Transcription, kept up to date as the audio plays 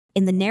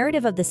In the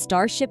narrative of the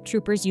Starship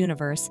Troopers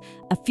universe,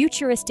 a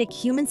futuristic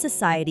human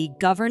society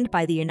governed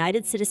by the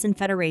United Citizen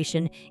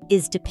Federation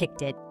is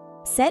depicted.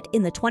 Set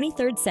in the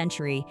 23rd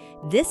century,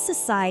 this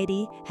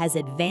society has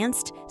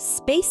advanced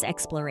space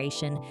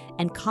exploration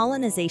and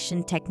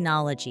colonization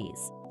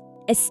technologies.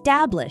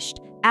 Established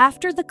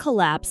after the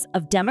collapse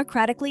of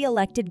democratically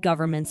elected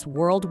governments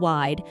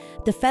worldwide,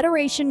 the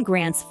Federation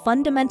grants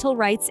fundamental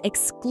rights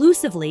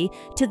exclusively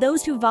to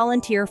those who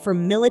volunteer for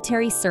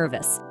military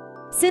service.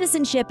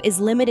 Citizenship is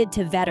limited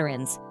to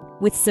veterans,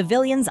 with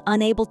civilians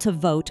unable to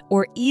vote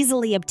or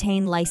easily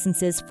obtain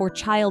licenses for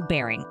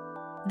childbearing.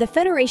 The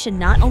Federation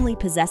not only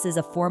possesses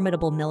a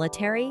formidable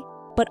military,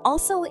 but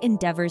also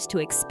endeavors to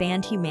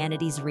expand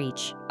humanity's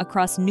reach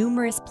across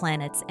numerous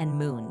planets and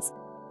moons.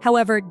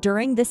 However,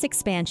 during this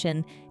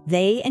expansion,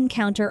 they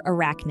encounter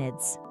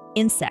arachnids,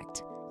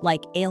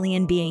 insect-like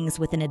alien beings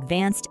with an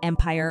advanced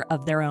empire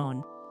of their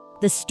own.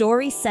 The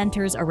story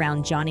centers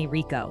around Johnny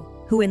Rico,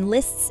 who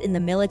enlists in the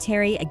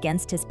military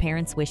against his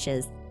parents'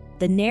 wishes.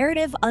 The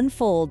narrative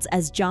unfolds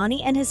as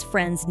Johnny and his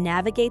friends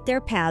navigate their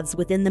paths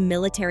within the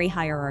military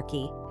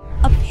hierarchy.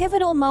 A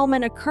pivotal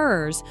moment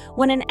occurs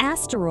when an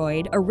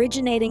asteroid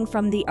originating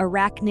from the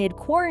arachnid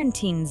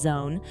quarantine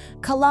zone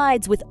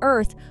collides with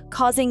Earth,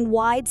 causing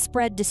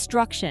widespread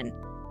destruction.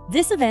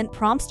 This event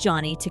prompts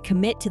Johnny to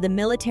commit to the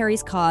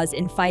military's cause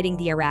in fighting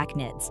the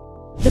arachnids.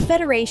 The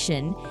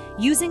Federation,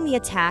 using the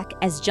attack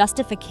as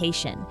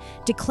justification,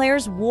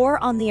 declares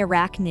war on the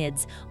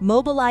arachnids,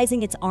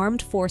 mobilizing its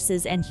armed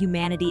forces and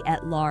humanity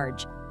at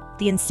large.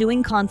 The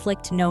ensuing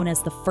conflict, known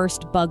as the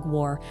First Bug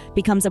War,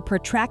 becomes a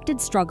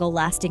protracted struggle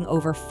lasting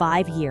over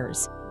 5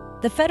 years.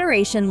 The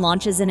Federation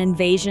launches an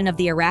invasion of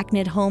the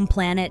arachnid home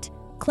planet,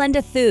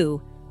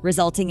 Klendathu,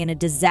 resulting in a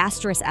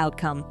disastrous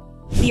outcome.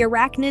 The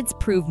arachnids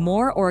prove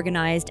more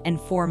organized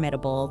and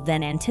formidable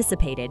than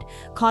anticipated,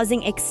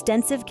 causing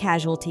extensive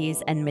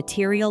casualties and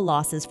material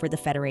losses for the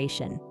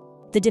Federation.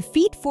 The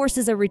defeat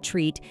forces a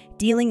retreat,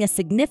 dealing a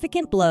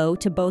significant blow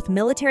to both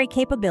military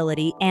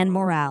capability and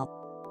morale.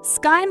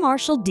 Sky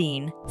Marshal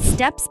Dean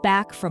steps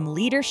back from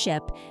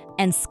leadership,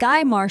 and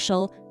Sky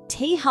Marshal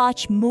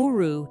Tehach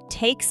Muru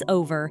takes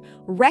over,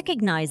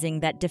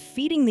 recognizing that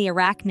defeating the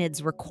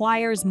arachnids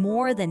requires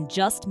more than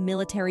just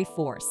military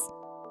force.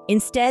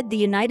 Instead, the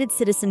United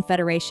Citizen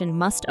Federation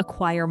must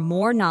acquire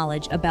more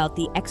knowledge about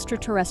the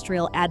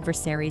extraterrestrial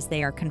adversaries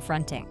they are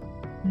confronting.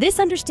 This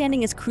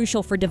understanding is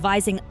crucial for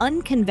devising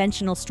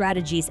unconventional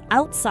strategies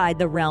outside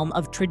the realm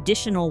of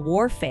traditional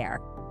warfare.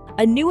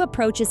 A new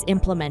approach is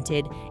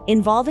implemented,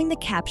 involving the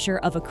capture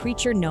of a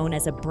creature known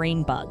as a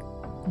brain bug.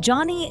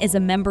 Johnny is a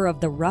member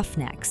of the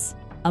Roughnecks,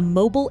 a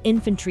mobile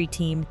infantry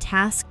team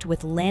tasked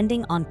with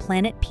landing on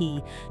Planet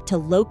P to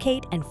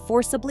locate and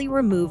forcibly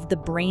remove the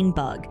brain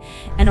bug,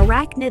 an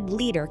arachnid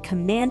leader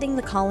commanding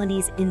the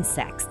colony's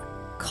insects.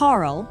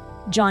 Carl,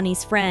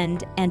 Johnny's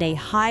friend and a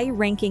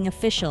high-ranking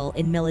official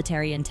in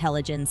military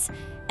intelligence,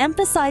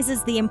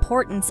 emphasizes the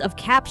importance of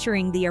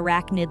capturing the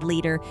arachnid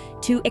leader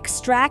to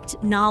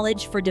extract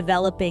knowledge for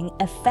developing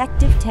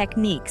effective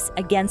techniques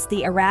against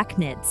the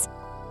arachnids.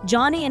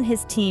 Johnny and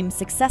his team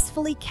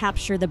successfully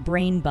capture the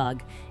brain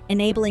bug,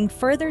 enabling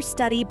further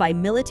study by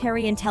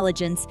military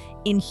intelligence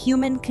in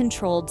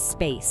human-controlled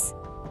space.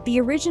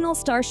 The original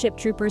Starship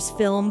Troopers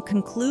film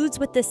concludes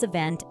with this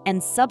event,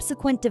 and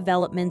subsequent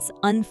developments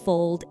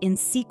unfold in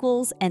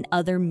sequels and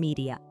other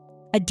media.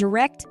 A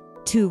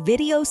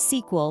direct-to-video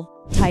sequel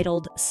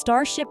titled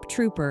Starship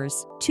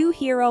Troopers 2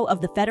 Hero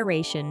of the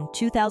Federation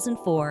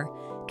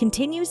 2004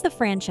 continues the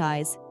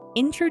franchise,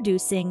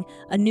 introducing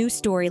a new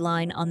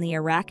storyline on the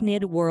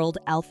arachnid world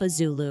Alpha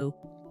Zulu.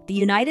 The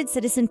United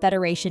Citizen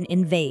Federation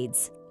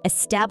invades,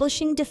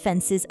 establishing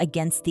defenses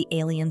against the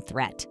alien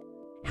threat.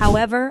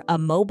 However, a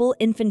mobile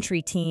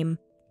infantry team,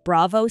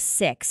 Bravo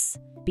 6,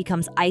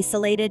 becomes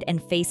isolated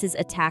and faces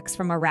attacks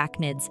from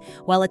arachnids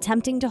while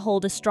attempting to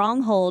hold a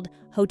stronghold,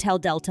 Hotel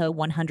Delta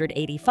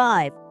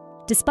 185.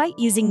 Despite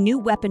using new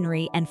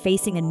weaponry and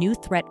facing a new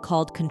threat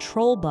called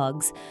control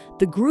bugs,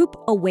 the group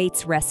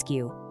awaits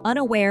rescue,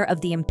 unaware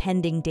of the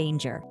impending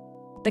danger.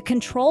 The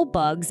control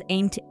bugs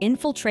aim to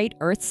infiltrate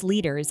Earth's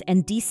leaders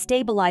and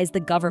destabilize the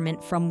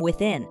government from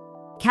within.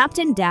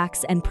 Captain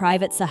Dax and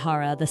Private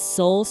Sahara, the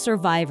sole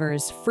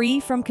survivors free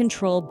from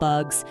control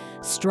bugs,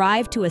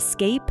 strive to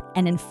escape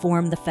and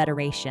inform the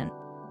Federation.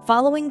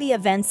 Following the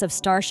events of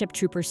Starship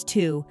Troopers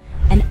 2,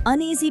 an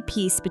uneasy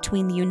peace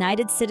between the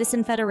United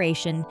Citizen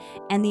Federation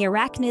and the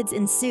arachnids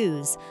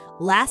ensues,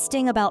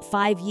 lasting about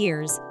 5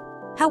 years.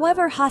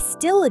 However,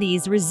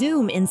 hostilities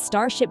resume in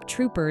Starship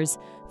Troopers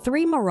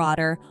 3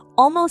 Marauder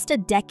almost a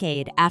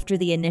decade after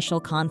the initial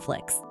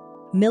conflicts.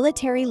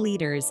 Military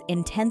leaders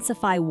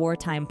intensify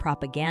wartime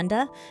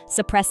propaganda,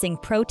 suppressing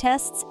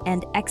protests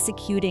and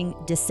executing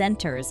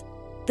dissenters.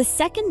 The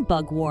Second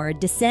Bug War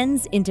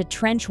descends into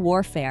trench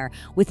warfare,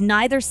 with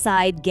neither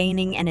side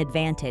gaining an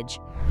advantage.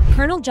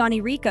 Colonel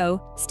Johnny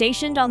Rico,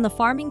 stationed on the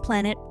farming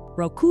planet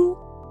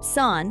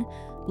Roku-san,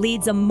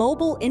 leads a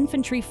mobile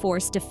infantry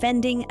force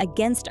defending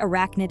against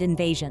arachnid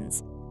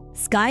invasions.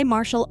 Sky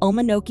Marshal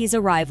Omanoki's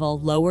arrival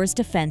lowers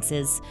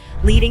defenses,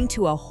 leading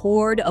to a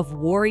horde of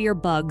warrior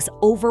bugs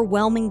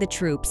overwhelming the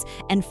troops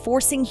and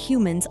forcing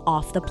humans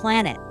off the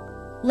planet.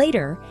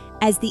 Later,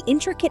 as the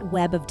intricate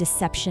web of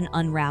deception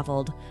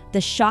unraveled, the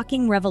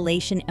shocking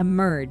revelation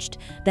emerged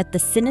that the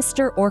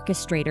sinister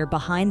orchestrator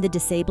behind the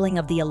disabling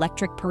of the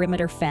electric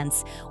perimeter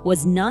fence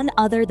was none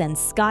other than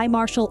Sky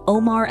Marshal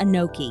Omar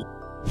Anoki.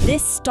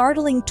 This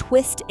startling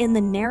twist in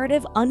the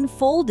narrative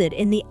unfolded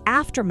in the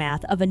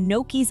aftermath of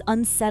Anoki's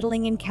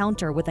unsettling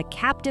encounter with a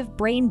captive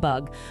brain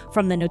bug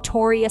from the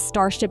notorious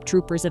Starship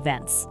Troopers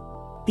events.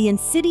 The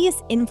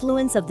insidious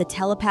influence of the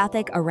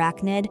telepathic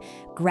arachnid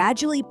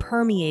gradually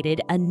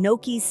permeated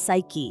Anoki's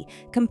psyche,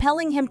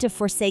 compelling him to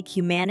forsake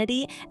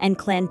humanity and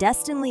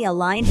clandestinely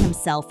align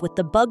himself with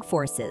the bug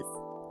forces.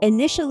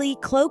 Initially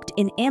cloaked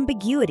in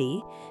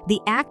ambiguity,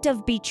 the act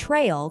of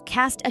betrayal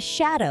cast a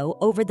shadow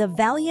over the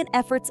valiant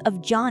efforts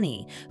of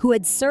Johnny, who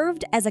had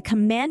served as a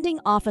commanding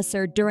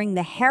officer during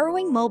the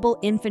harrowing mobile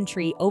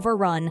infantry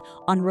overrun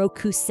on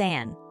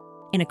Roku-san.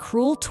 In a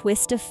cruel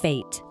twist of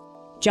fate,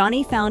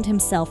 Johnny found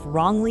himself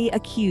wrongly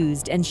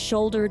accused and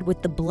shouldered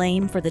with the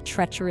blame for the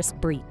treacherous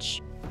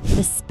breach.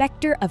 The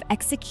specter of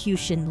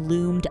execution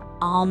loomed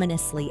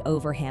ominously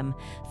over him,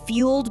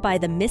 fueled by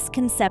the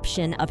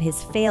misconception of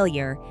his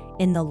failure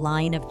in the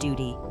line of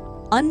duty.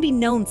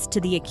 Unbeknownst to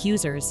the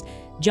accusers,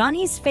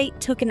 Johnny's fate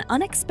took an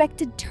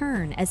unexpected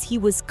turn as he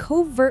was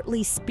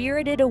covertly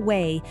spirited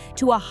away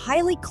to a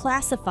highly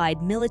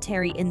classified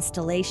military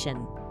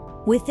installation.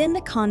 Within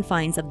the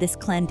confines of this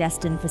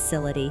clandestine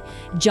facility,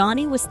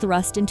 Johnny was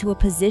thrust into a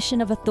position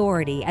of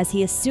authority as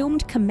he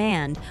assumed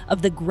command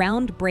of the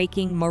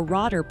groundbreaking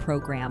Marauder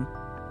program.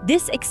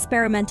 This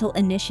experimental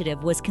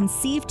initiative was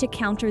conceived to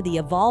counter the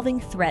evolving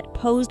threat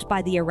posed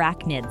by the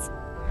arachnids.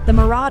 The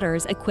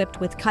Marauders,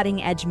 equipped with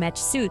cutting-edge mesh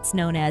suits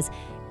known as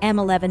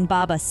M11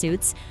 Baba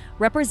suits,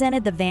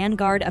 represented the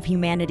vanguard of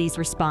humanity's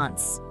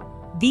response.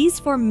 These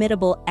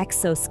formidable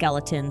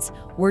exoskeletons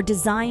were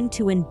designed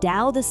to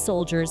endow the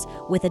soldiers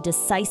with a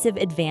decisive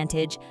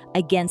advantage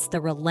against the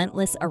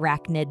relentless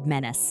arachnid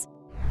menace.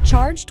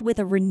 Charged with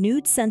a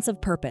renewed sense of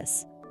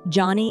purpose,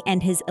 Johnny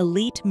and his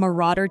elite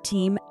Marauder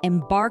team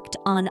embarked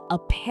on a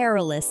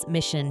perilous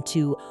mission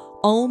to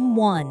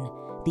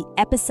Om-1, the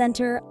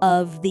epicenter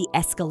of the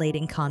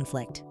escalating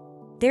conflict.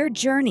 Their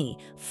journey,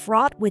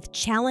 fraught with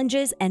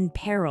challenges and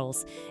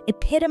perils,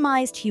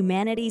 epitomized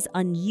humanity's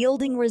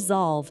unyielding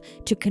resolve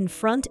to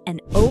confront and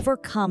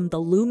overcome the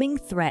looming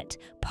threat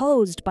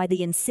posed by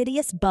the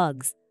insidious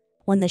bugs.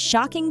 When the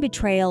shocking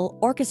betrayal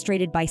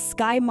orchestrated by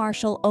Sky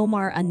Marshal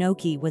Omar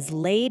Anoki was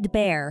laid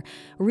bare,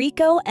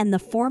 Rico and the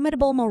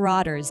formidable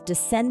Marauders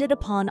descended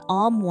upon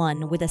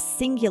Om-1 with a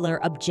singular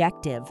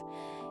objective: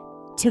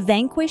 to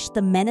vanquish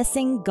the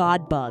menacing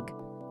God Bug.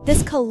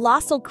 This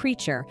colossal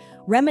creature,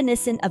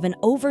 reminiscent of an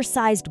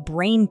oversized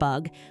brain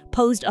bug,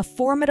 posed a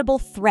formidable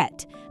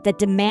threat that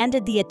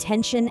demanded the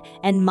attention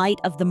and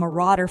might of the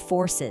Marauder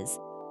forces.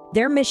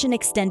 Their mission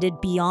extended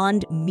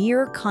beyond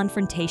mere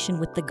confrontation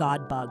with the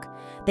God Bug.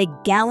 They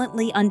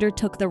gallantly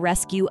undertook the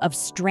rescue of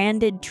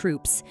stranded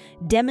troops,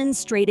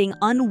 demonstrating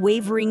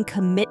unwavering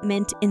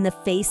commitment in the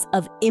face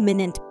of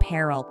imminent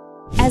peril.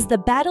 As the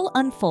battle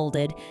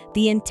unfolded,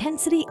 the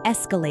intensity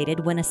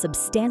escalated when a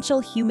substantial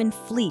human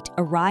fleet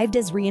arrived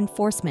as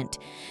reinforcement,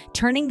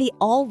 turning the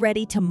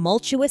already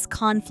tumultuous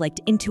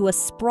conflict into a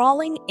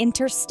sprawling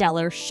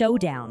interstellar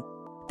showdown.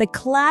 The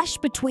clash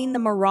between the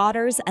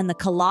Marauders and the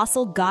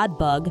colossal God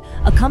Bug,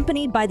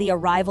 accompanied by the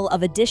arrival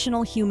of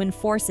additional human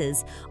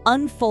forces,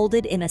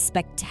 unfolded in a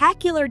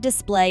spectacular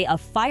display of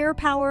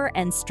firepower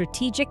and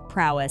strategic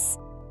prowess.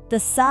 The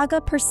saga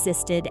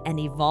persisted and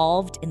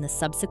evolved in the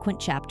subsequent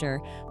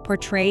chapter,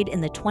 portrayed in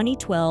the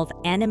 2012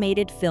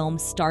 animated film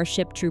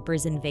Starship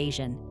Troopers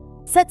Invasion.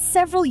 Set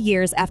several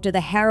years after the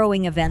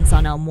harrowing events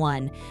on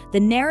Om-1, the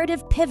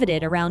narrative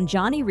pivoted around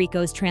Johnny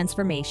Rico's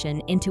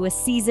transformation into a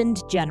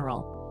seasoned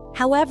general.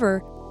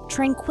 However,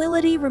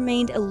 tranquility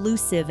remained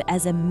elusive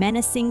as a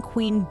menacing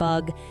queen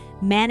bug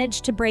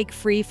managed to break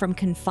free from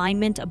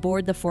confinement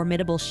aboard the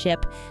formidable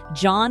ship,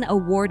 John A.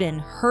 Warden,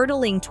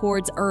 hurtling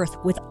towards Earth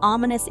with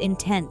ominous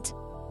intent.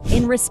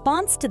 In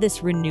response to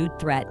this renewed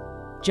threat,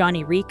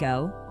 Johnny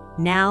Rico,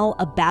 now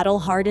a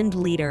battle-hardened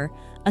leader,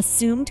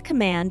 assumed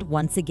command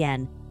once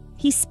again.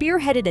 He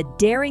spearheaded a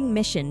daring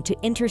mission to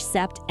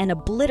intercept and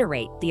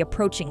obliterate the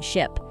approaching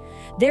ship,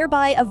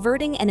 thereby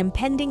averting an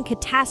impending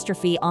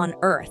catastrophe on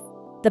Earth.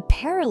 The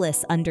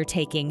perilous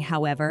undertaking,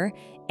 however,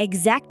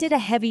 exacted a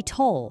heavy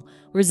toll,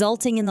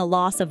 resulting in the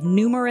loss of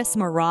numerous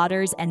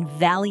Marauders and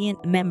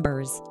valiant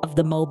members of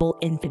the mobile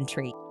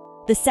infantry.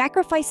 The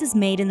sacrifices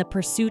made in the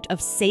pursuit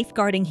of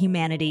safeguarding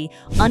humanity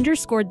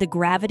underscored the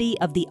gravity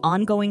of the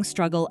ongoing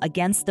struggle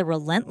against the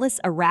relentless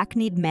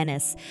arachnid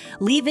menace,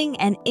 leaving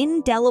an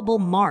indelible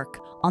mark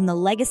on the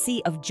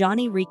legacy of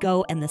Johnny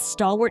Rico and the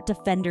stalwart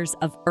defenders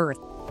of Earth.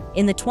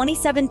 In the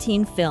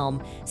 2017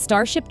 film,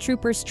 Starship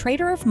Troopers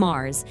Traitor of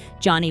Mars,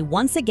 Johnny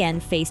once again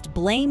faced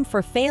blame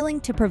for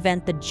failing to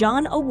prevent the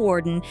John A.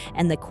 Warden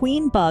and the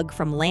Queen Bug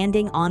from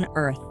landing on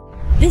Earth.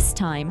 This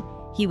time,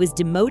 He was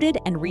demoted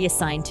and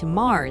reassigned to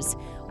Mars,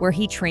 where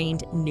he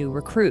trained new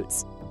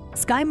recruits.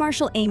 Sky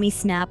Marshal Amy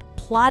Snap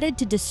plotted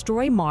to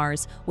destroy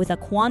Mars with a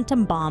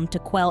quantum bomb to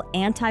quell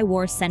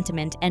anti-war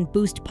sentiment and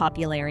boost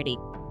popularity.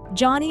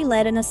 Johnny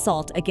led an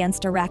assault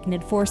against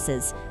arachnid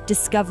forces,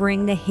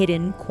 discovering the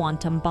hidden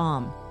quantum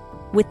bomb.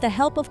 With the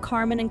help of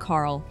Carmen and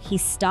Carl, he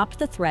stopped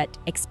the threat,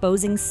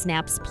 exposing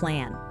Snap's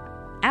plan.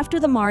 After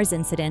the Mars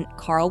incident,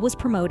 Carl was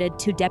promoted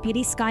to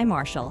Deputy Sky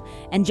Marshal,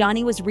 and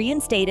Johnny was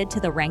reinstated to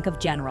the rank of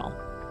General.